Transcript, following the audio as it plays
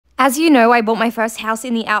As you know, I bought my first house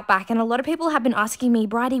in the outback, and a lot of people have been asking me,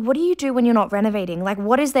 Bridie, what do you do when you're not renovating? Like,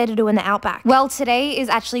 what is there to do in the outback? Well, today is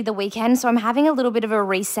actually the weekend, so I'm having a little bit of a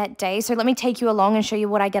reset day. So let me take you along and show you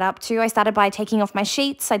what I get up to. I started by taking off my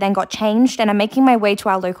sheets. I then got changed, and I'm making my way to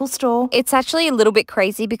our local store. It's actually a little bit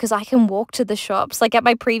crazy because I can walk to the shops. Like at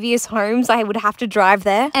my previous homes, I would have to drive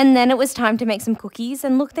there. And then it was time to make some cookies,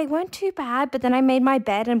 and look, they weren't too bad, but then I made my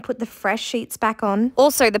bed and put the fresh sheets back on.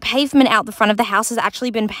 Also, the pavement out the front of the house has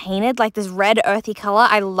actually been painted like this red earthy color.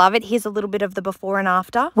 I love it. Here's a little bit of the before and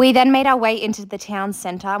after. We then made our way into the town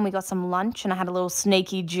center, and we got some lunch, and I had a little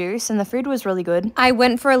sneaky juice, and the food was really good. I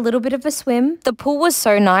went for a little bit of a swim. The pool was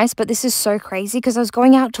so nice, but this is so crazy because I was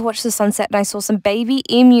going out to watch the sunset, and I saw some baby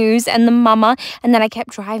emus and the mama, and then I kept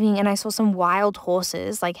driving and I saw some wild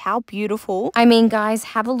horses. Like, how beautiful. I mean, guys,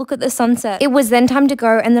 have a look at the sunset. It was then time to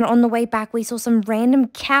go, and then on the way back we saw some random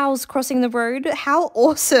cows crossing the road. How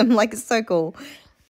awesome. Like, it's so cool.